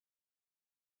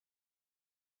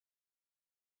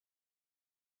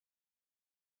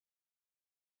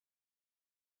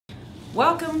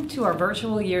Welcome to our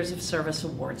virtual Years of Service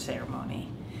Award ceremony.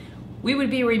 We would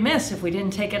be remiss if we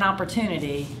didn't take an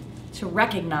opportunity to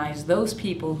recognize those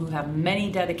people who have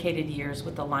many dedicated years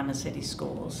with the Lima City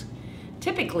Schools.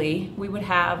 Typically, we would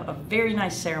have a very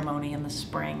nice ceremony in the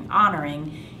spring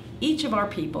honoring each of our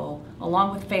people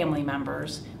along with family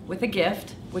members with a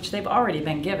gift, which they've already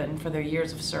been given for their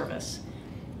years of service.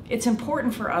 It's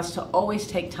important for us to always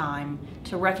take time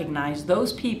to recognize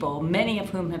those people, many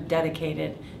of whom have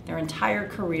dedicated their entire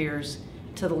careers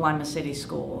to the Lima City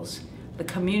Schools. The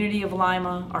community of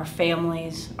Lima, our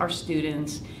families, our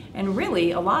students, and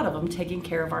really a lot of them taking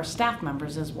care of our staff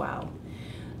members as well.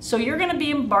 So you're going to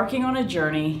be embarking on a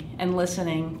journey and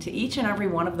listening to each and every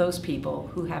one of those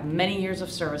people who have many years of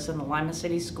service in the Lima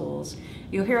City Schools.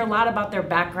 You'll hear a lot about their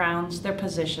backgrounds, their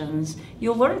positions.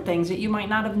 You'll learn things that you might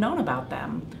not have known about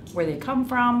them, where they come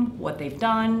from, what they've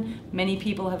done. Many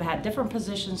people have had different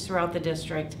positions throughout the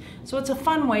district. So it's a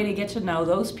fun way to get to know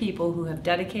those people who have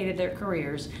dedicated their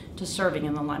careers to serving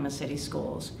in the Lima City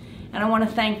Schools. And I want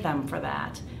to thank them for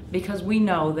that, because we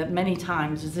know that many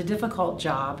times it's a difficult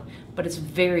job, but it's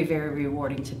very, very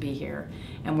rewarding to be here.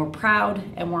 And we're proud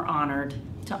and we're honored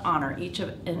to honor each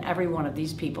and every one of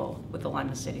these people with the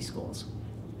Lima City Schools.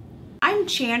 I'm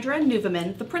Chandra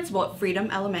Nuveman, the principal at Freedom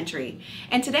Elementary,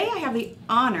 and today I have the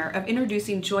honor of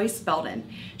introducing Joyce Belden.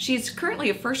 She is currently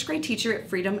a first grade teacher at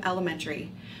Freedom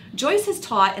Elementary. Joyce has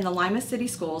taught in the Lima City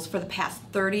Schools for the past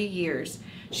 30 years.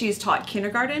 She has taught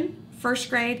kindergarten, first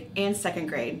grade, and second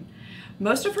grade.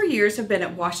 Most of her years have been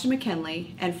at Washington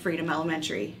McKinley and Freedom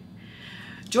Elementary.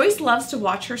 Joyce loves to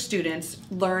watch her students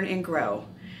learn and grow.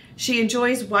 She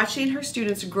enjoys watching her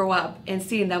students grow up and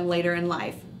seeing them later in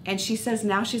life. And she says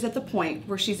now she's at the point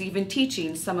where she's even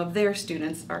teaching some of their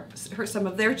students, or some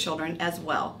of their children as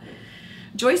well.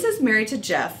 Joyce is married to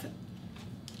Jeff,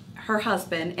 her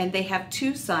husband, and they have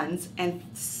 2 sons and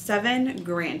 7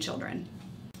 grandchildren.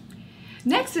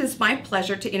 Next, it is my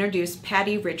pleasure to introduce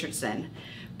Patty Richardson.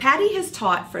 Patty has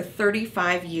taught for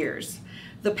 35 years.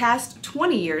 The past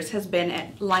 20 years has been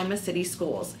at Lima City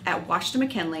Schools at Washington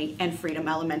McKinley and Freedom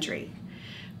Elementary.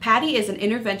 Patty is an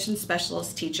intervention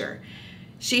specialist teacher.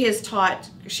 She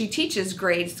teaches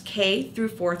grades K through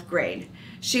 4th grade.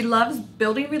 She loves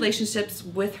building relationships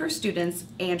with her students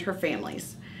and her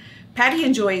families. Patty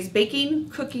enjoys baking,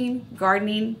 cooking,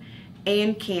 gardening,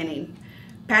 and canning.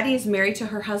 Patty is married to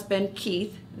her husband,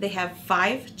 Keith. They have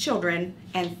 5 children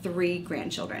and 3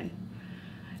 grandchildren.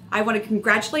 I want to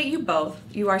congratulate you both.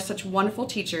 You are such wonderful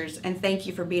teachers, and thank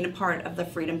you for being a part of the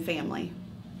Freedom family.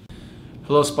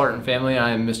 Hello Spartan family,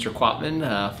 I am Mr.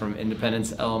 Quatman from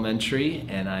Independence Elementary,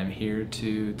 and I'm here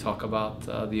to talk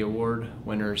about the award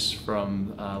winners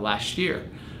from last year.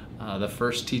 The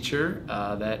first teacher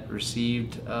that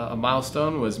received a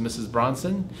milestone was Mrs.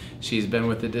 Bronson. She's been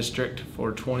with the district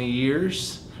for 20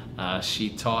 years. She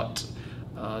taught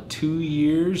 2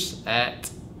 years at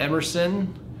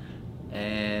Emerson,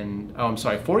 and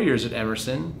 4 years at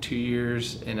Emerson, 2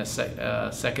 years in a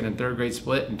second and third grade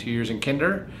split, and 2 years in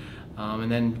kinder.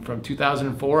 And then from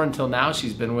 2004 until now,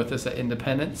 she's been with us at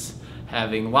Independence,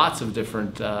 having lots of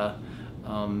different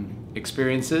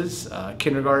experiences,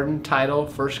 kindergarten, title,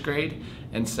 first grade,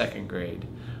 and second grade.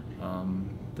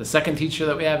 The second teacher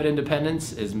that we have at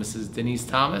Independence is Mrs. Denise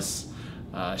Thomas.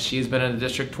 She has been in the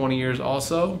district 20 years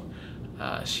also.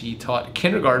 She taught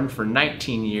kindergarten for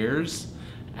 19 years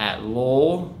at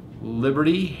Lowell,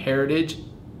 Liberty, Heritage,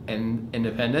 and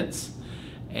Independence.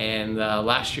 And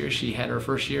last year she had her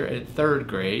first year at 3rd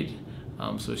grade,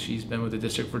 so she's been with the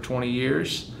district for 20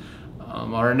 years.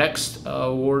 Our next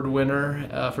award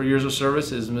winner for years of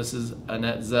service is Mrs.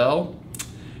 Annette Zell.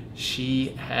 She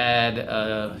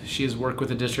has worked with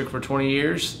the district for 20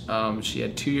 years. She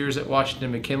had 2 years at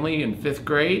Washington McKinley in 5th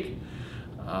grade,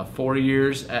 4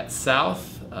 years at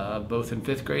South, both in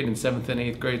 5th grade and 7th and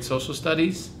 8th grade social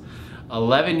studies,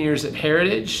 11 years at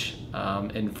Heritage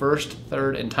in 1st,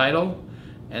 3rd, and title,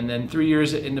 and then 3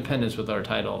 years at Independence with our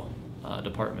title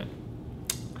department.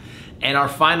 And our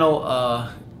final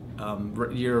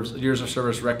years of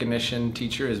service recognition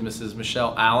teacher is Mrs.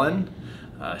 Michelle Allen.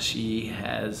 She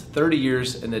has 30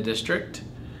 years in the district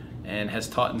and has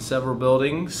taught in several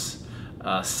buildings,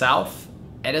 South,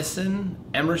 Edison,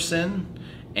 Emerson,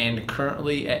 and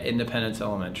currently at Independence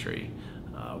Elementary.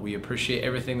 We appreciate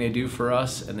everything they do for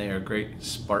us, and they are great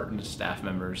Spartan staff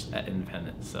members at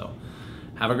Independence. So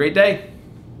have a great day.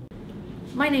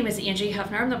 My name is Angie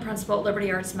Hefner. I'm the principal at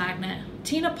Liberty Arts Magnet.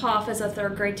 Tina Poff is a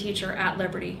 3rd grade teacher at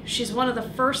Liberty. She's one of the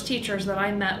first teachers that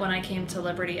I met when I came to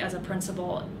Liberty as a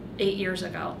principal 8 years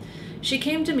ago. She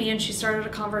came to me and she started a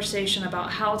conversation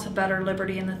about how to better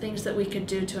Liberty and the things that we could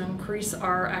do to increase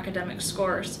our academic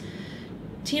scores.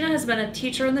 Tina has been a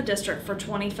teacher in the district for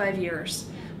 25 years.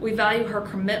 We value her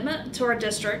commitment to our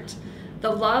district,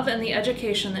 the love and the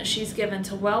education that she's given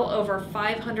to well over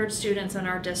 500 students in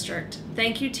our district.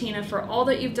 Thank you, Tina, for all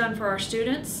that you've done for our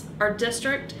students, our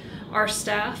district, our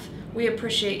staff. We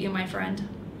appreciate you, my friend.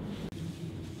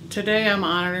 Today I'm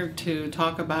honored to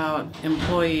talk about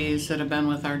employees that have been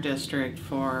with our district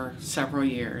for several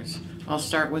years. I'll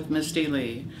start with Misty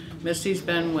Lee. Misty's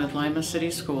been with Lima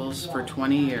City Schools for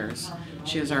 20 years.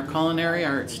 She is our culinary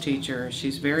arts teacher.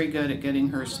 She's very good at getting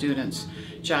her students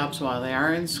jobs while they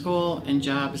are in school and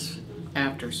jobs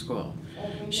after school.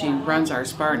 She runs our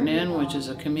Spartan Inn, which is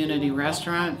a community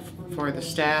restaurant for the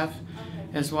staff,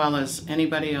 as well as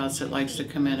anybody else that likes to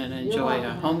come in and enjoy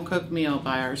a home-cooked meal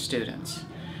by our students.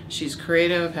 She's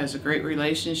creative, has a great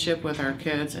relationship with our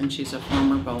kids, and she's a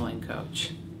former bowling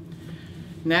coach.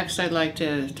 Next, I'd like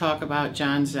to talk about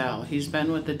John Zell. He's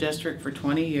been with the district for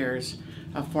 20 years,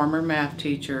 a former math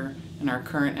teacher, and our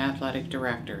current athletic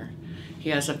director. He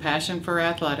has a passion for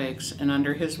athletics, and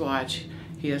under his watch,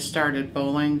 he has started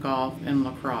bowling, golf, and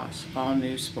lacrosse, all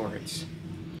new sports.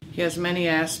 He has many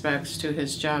aspects to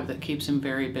his job that keeps him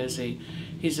very busy.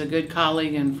 He's a good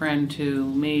colleague and friend to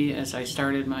me as I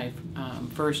started my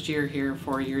first year here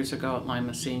 4 years ago at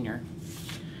Lima Senior.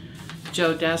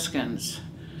 Joe Deskins.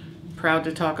 Proud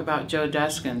to talk about Joe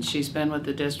Deskins. She's been with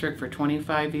the district for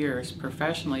 25 years.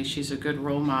 Professionally, she's a good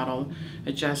role model,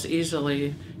 adjusts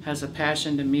easily, has a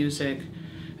passion to music,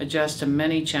 adjusts to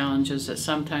many challenges that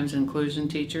sometimes inclusion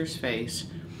teachers face.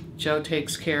 Joe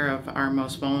takes care of our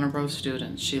most vulnerable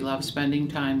students. She loves spending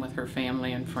time with her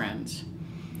family and friends.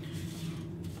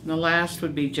 And the last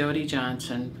would be Jody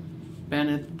Johnson, been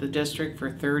at the district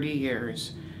for 30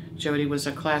 years. Jody was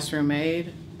a classroom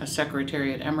aide, a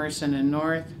secretary at Emerson and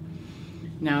North.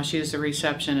 Now she is a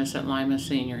receptionist at Lima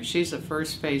Senior. She's the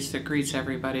first face that greets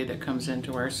everybody that comes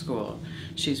into our school.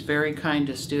 She's very kind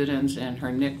to students, and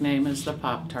her nickname is the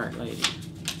Pop-Tart Lady.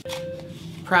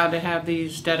 Proud to have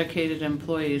these dedicated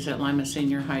employees at Lima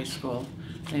Senior High School.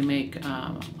 They make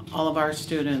all of our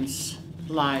students'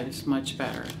 lives much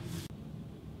better.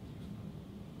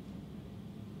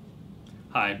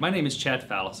 Hi, my name is Chad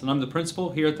Fallis, and I'm the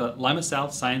principal here at the Lima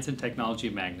South Science and Technology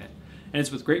Magnet. And it's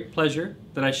with great pleasure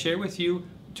that I share with you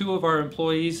two of our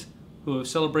employees who are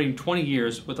celebrating 20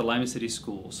 years with the Lima City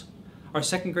Schools. Our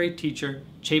second grade teacher,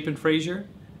 Chapin Frazier,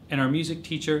 and our music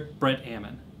teacher, Brent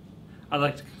Ammon. I'd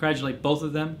like to congratulate both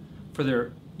of them for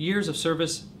their years of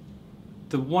service,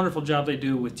 the wonderful job they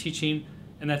do with teaching,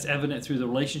 and that's evident through the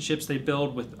relationships they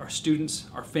build with our students,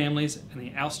 our families, and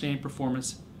the outstanding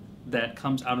performance that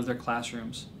comes out of their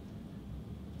classrooms.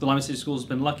 The Lima City Schools has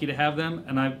been lucky to have them,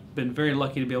 and I've been very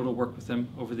lucky to be able to work with them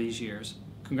over these years.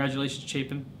 Congratulations,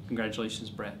 Chapin.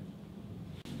 Congratulations, Brett.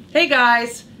 Hey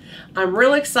guys, I'm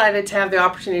real excited to have the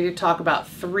opportunity to talk about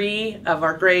 3 of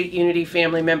our great Unity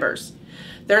family members.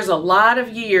 There's a lot of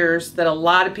years that a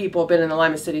lot of people have been in the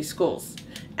Lima City Schools.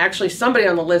 Actually, somebody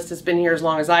on the list has been here as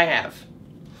long as I have.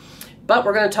 But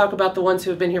we're going to talk about the ones who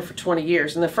have been here for 20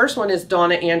 years. And the first one is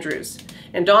Donna Andrews.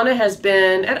 And Donna has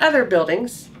been at other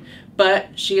buildings, but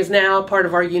she is now part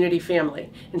of our Unity family.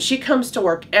 And she comes to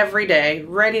work every day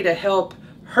ready to help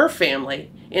her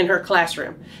family in her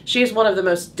classroom. She is one of the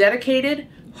most dedicated,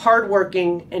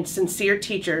 hardworking, and sincere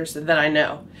teachers that I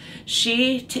know.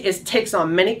 She takes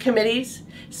on many committees,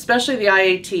 especially the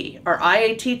IAT. Our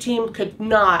IAT team could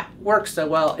not work so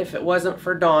well if it wasn't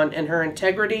for Dawn and her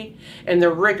integrity and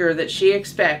the rigor that she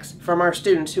expects from our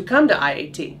students who come to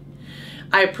IAT.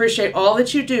 I appreciate all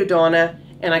that you do, Donna,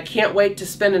 and I can't wait to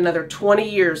spend another 20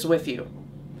 years with you.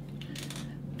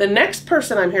 The next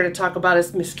person I'm here to talk about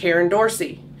is Miss Karen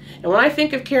Dorsey. And when I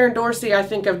think of Karen Dorsey, I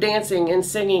think of dancing and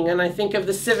singing, and I think of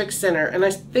the Civic Center, and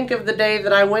I think of the day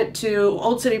that I went to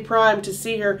Old City Prime to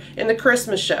see her in the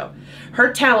Christmas show.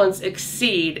 Her talents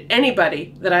exceed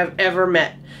anybody that I've ever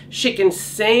met. She can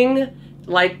sing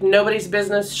like nobody's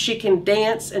business, she can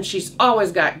dance, and she's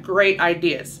always got great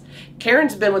ideas.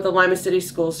 Karen's been with the Lima City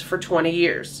Schools for 20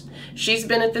 years. She's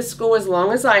been at this school as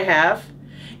long as I have,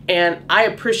 and I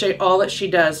appreciate all that she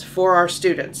does for our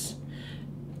students.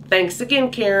 Thanks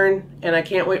again, Karen, and I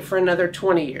can't wait for another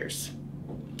 20 years.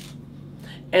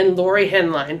 And Lori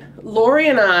Henline. Lori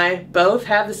and I both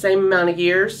have the same amount of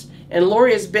years, and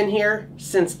Lori has been here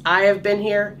since I have been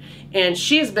here, and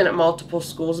she has been at multiple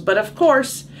schools, but of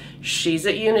course, she's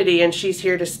at Unity and she's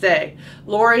here to stay.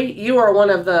 Lori, you are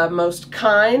one of the most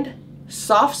kind,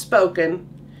 soft-spoken,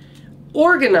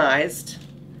 organized,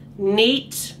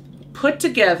 neat, put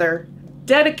together,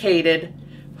 dedicated,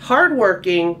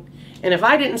 hardworking, and if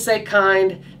I didn't say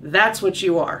kind, that's what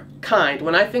you are, kind.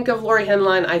 When I think of Lori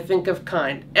Henline, I think of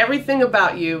kind. Everything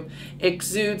about you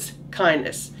exudes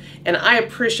kindness. And I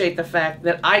appreciate the fact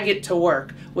that I get to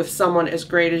work with someone as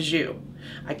great as you.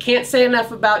 I can't say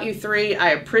enough about you three. I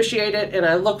appreciate it, and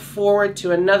I look forward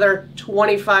to another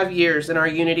 25 years in our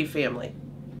Unity family.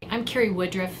 I'm Carrie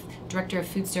Woodruff, Director of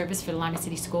Food Service for the Lima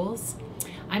City Schools.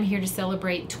 I'm here to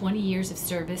celebrate 20 years of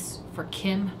service for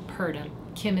Kim Purdom.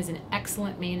 Kim is an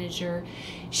excellent manager.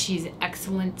 She's an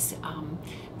excellent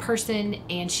person,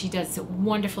 and she does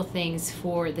wonderful things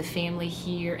for the family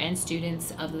here and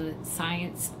students of the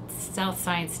South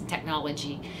Science and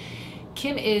Technology.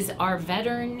 Kim is our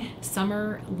veteran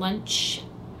summer lunch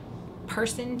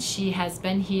person. She has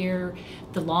been here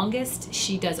the longest.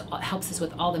 She helps us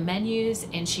with all the menus,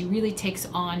 and she really takes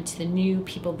on to the new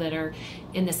people that are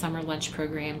in the summer lunch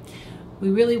program. We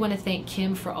really want to thank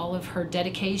Kim for all of her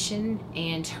dedication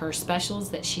and her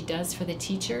specials that she does for the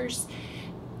teachers.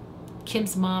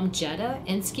 Kim's mom, Jetta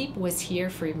Inskeep, was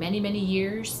here for many, many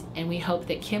years, and we hope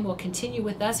that Kim will continue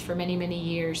with us for many, many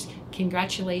years.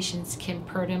 Congratulations, Kim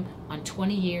Purdom, on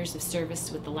 20 years of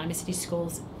service with the Lima City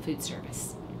Schools Food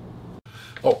Service.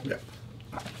 Oh, yeah.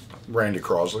 Randy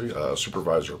Crosley,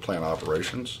 Supervisor of Plant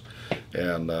Operations,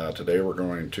 and today we're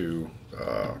going to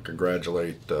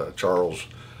congratulate Charles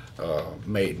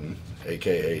Maiden,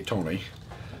 aka Tony,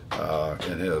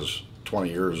 in his 20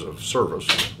 years of service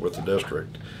with the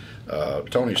district.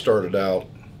 Tony started out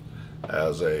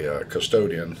as a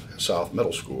custodian at South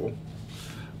Middle School,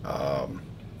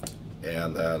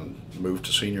 and then moved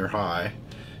to senior high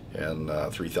in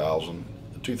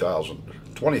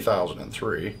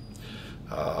 2003,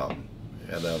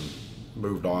 and then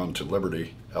moved on to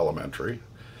Liberty Elementary,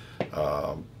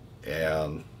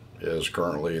 and is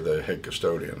currently the head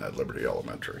custodian at Liberty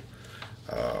Elementary.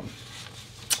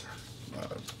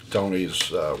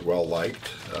 Tony's well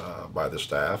liked by the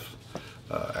staff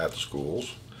at the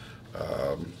schools,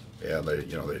 and they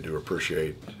do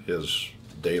appreciate his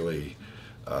daily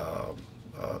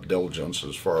diligence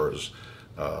as far as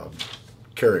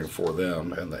caring for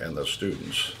them and the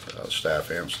students, staff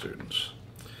and students.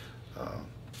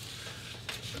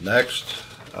 Next,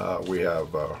 we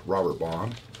have Robert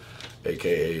Bond,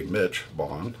 aka Mitch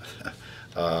Bond.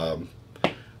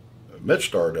 Mitch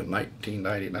started in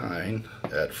 1999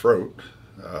 at Froat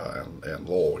and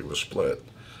Lowell. He was split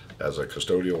as a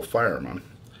custodial fireman,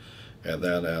 and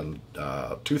then in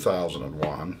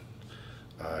 2001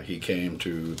 he came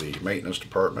to the maintenance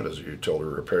department as a utility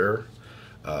repair,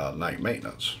 night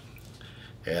maintenance,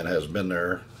 and has been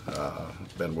there,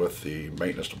 been with the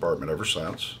maintenance department ever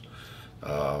since.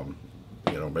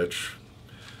 Mitch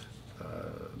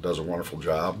does a wonderful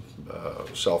job,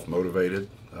 self-motivated,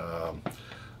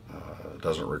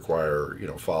 doesn't require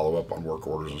follow-up on work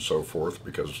orders and so forth,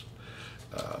 because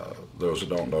those who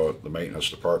don't know it, the maintenance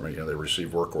department, they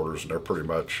receive work orders, and they're pretty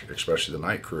much, especially the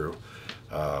night crew,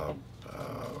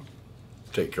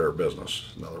 take care of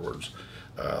business. In other words,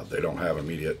 they don't have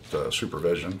immediate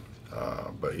supervision,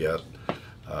 but yet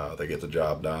they get the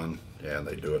job done, and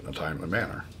they do it in a timely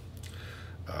manner.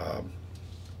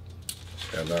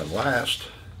 And then last,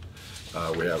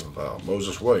 we have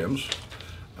Moses Williams.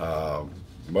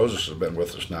 Moses has been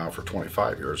with us now for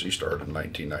 25 years. He started in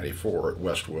 1994 at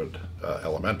Westwood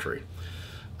Elementary.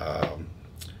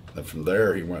 Then from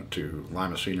there he went to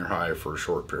Lima Senior High for a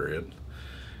short period,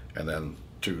 and then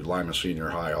to Lima Senior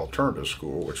High Alternative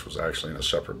School, which was actually in a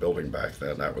separate building back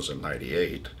then. That was in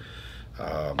 '98.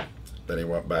 Then he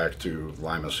went back to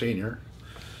Lima Senior,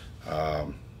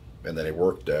 and then he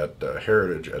worked at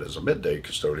Heritage as a midday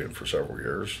custodian for several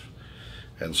years.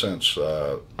 And since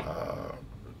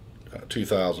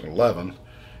 2011,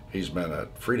 he's been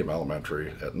at Freedom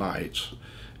Elementary at nights,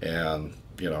 and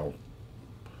I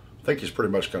think he's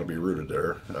pretty much going to be rooted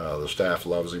there. The staff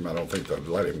loves him. I don't think they'd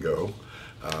let him go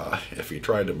if he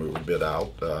tried to move a bit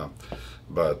out.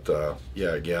 But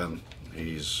yeah, again,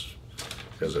 his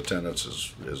attendance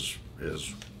is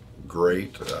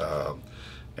great,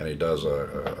 and he does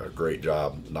a great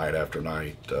job night after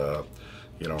night.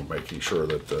 Making sure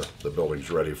that the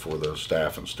building's ready for the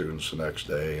staff and students the next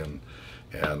day, and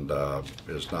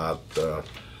is not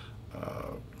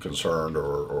concerned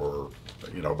or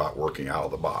about working out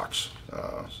of the box,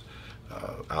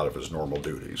 out of his normal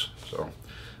duties. So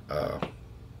I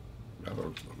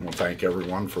want to thank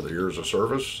everyone for the years of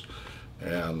service,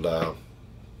 and yeah,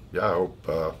 I hope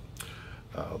the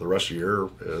rest of the year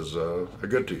is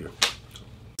good to you.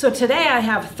 So today I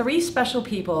have 3 special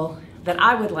people that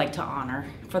I would like to honor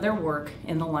for their work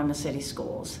in the Lima City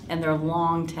Schools and their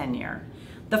long tenure.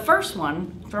 The first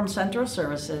one from Central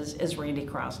Services is Randy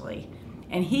Crosley,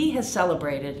 and he has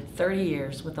celebrated 30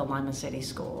 years with the Lima City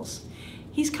Schools.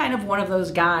 He's kind of one of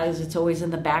those guys that's always in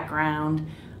the background,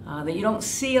 that you don't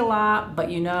see a lot,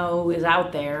 but you know is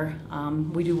out there.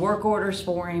 We do work orders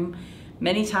for him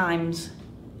many times.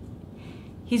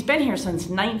 He's been here since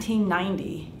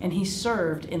 1990, and he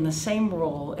served in the same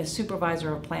role as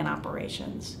supervisor of plant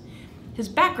operations. His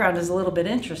background is a little bit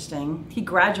interesting. He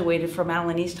graduated from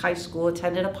Allen East High School,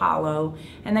 attended Apollo,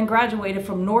 and then graduated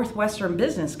from Northwestern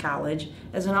Business College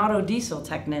as an auto diesel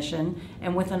technician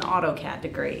and with an AutoCAD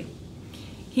degree.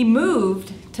 He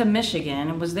moved to Michigan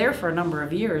and was there for a number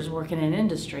of years working in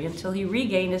industry until he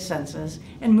regained his senses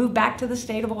and moved back to the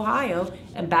state of Ohio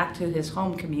and back to his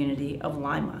home community of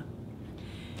Lima.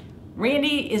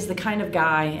 Randy is the kind of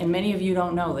guy, and many of you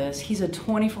don't know this, he's a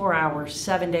 24-hour,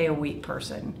 7-day-a-week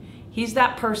person. He's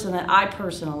that person that I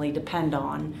personally depend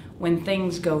on when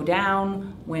things go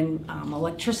down, when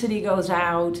electricity goes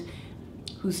out,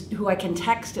 who I can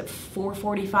text at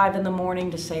 4:45 in the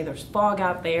morning to say there's fog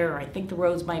out there, or I think the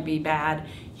roads might be bad.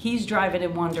 He's driving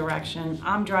in one direction,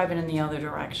 I'm driving in the other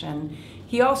direction.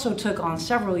 He also took on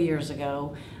several years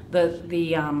ago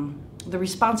the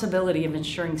responsibility of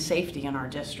ensuring safety in our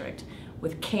district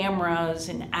with cameras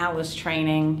and Alice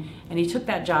training, and he took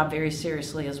that job very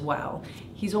seriously as well.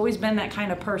 He's always been that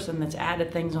kind of person that's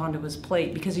added things onto his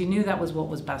plate because he knew that was what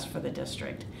was best for the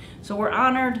district. So we're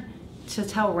honored to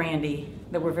tell Randy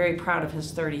that we're very proud of his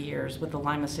 30 years with the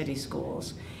Lima City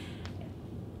Schools.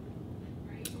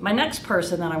 My next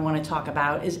person that I want to talk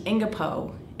about is Inga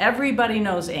Poe. Everybody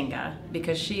knows Inga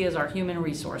because she is our human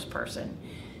resource person.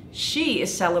 She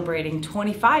is celebrating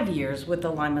 25 years with the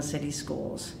Lima City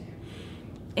Schools.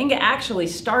 Inga actually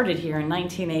started here in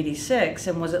 1986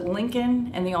 and was at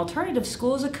Lincoln and the alternative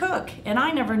school as a cook, and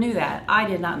I never knew that. I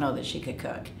did not know that she could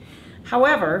cook.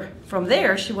 However, from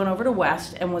there she went over to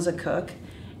West and was a cook,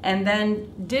 and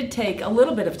then did take a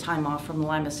little bit of time off from the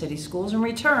Lima City Schools and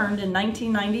returned in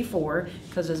 1994,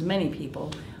 because as many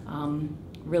people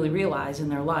really realize in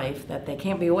their life that they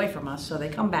can't be away from us, so they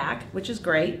come back, which is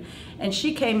great. And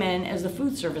she came in as the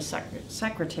food service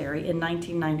secretary in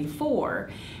 1994.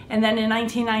 And then in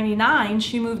 1999,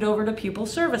 she moved over to pupil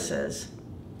services.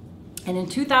 And in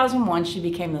 2001, she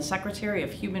became the secretary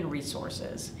of human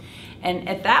resources. And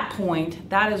at that point,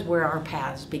 that is where our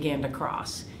paths began to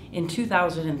cross. In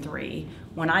 2003,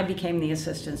 when I became the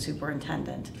assistant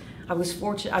superintendent,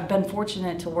 I've been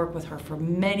fortunate to work with her for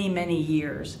many, many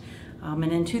years.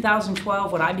 And in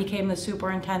 2012, when I became the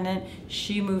superintendent,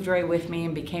 she moved right with me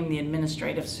and became the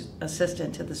administrative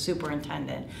assistant to the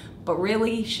superintendent. But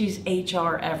really, she's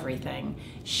HR everything.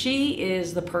 She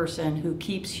is the person who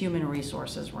keeps human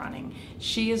resources running.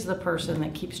 She is the person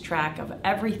that keeps track of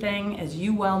everything, as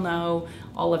you well know,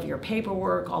 all of your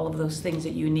paperwork, all of those things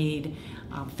that you need,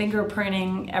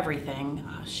 fingerprinting, everything.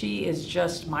 She is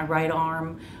just my right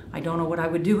arm. I don't know what I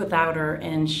would do without her,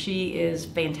 and she is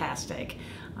fantastic.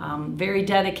 Very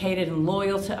dedicated and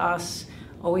loyal to us,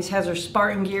 always has her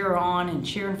Spartan gear on and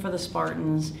cheering for the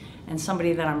Spartans, and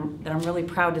somebody that I'm really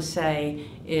proud to say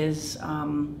is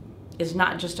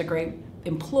not just a great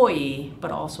employee,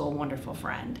 but also a wonderful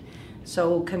friend.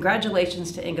 So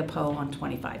congratulations to Inga Poe on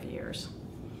 25 years.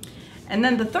 And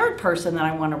then the third person that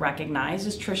I want to recognize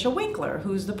is Tricia Winkler,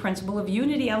 who's the principal of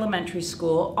Unity Elementary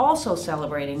School, also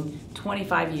celebrating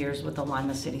 25 years with the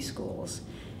Lima City Schools.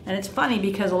 And it's funny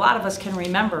because a lot of us can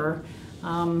remember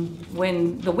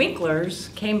when the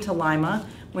Winklers came to Lima,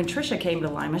 when Tricia came to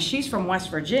Lima. She's from West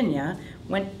Virginia.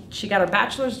 She got her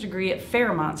bachelor's degree at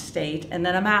Fairmont State and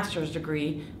then a master's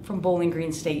degree from Bowling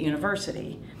Green State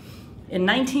University. In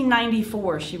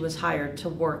 1994, she was hired to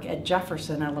work at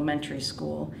Jefferson Elementary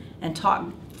School and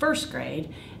taught first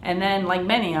grade. And then, like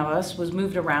many of us, was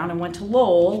moved around and went to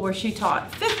Lowell, where she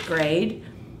taught 5th grade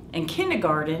and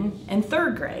kindergarten and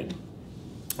 3rd grade.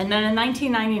 And then in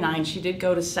 1999, she did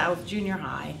go to South Junior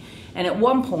High. And at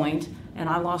one point, and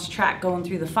I lost track going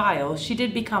through the files, she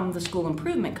did become the school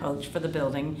improvement coach for the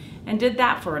building and did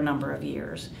that for a number of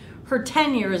years. Her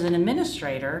tenure as an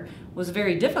administrator was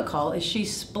very difficult as she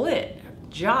split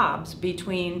jobs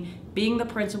between being the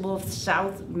principal of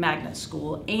South Magnet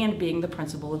School and being the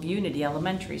principal of Unity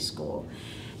Elementary School.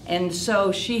 And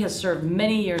so she has served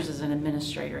many years as an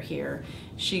administrator here.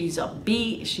 She's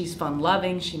upbeat, she's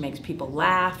fun-loving, she makes people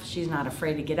laugh, she's not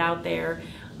afraid to get out there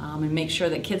and make sure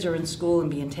that kids are in school and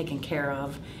being taken care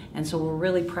of. And so we're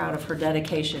really proud of her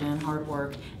dedication and hard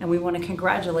work, and we want to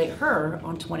congratulate her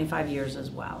on 25 years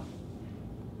as well.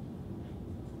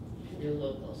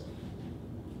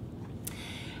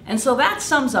 And so that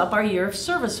sums up our Year of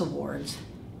Service Awards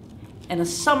and a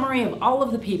summary of all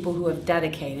of the people who have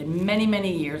dedicated many,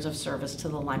 many years of service to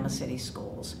the Lima City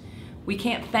Schools. We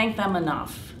can't thank them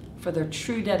enough for their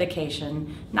true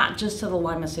dedication, not just to the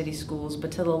Lima City Schools,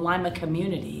 but to the Lima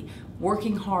community,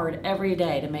 working hard every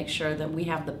day to make sure that we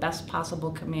have the best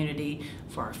possible community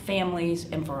for our families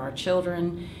and for our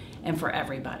children and for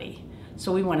everybody.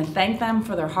 So we want to thank them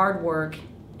for their hard work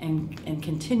and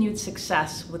continued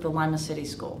success with the Lima City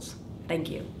Schools. Thank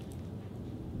you.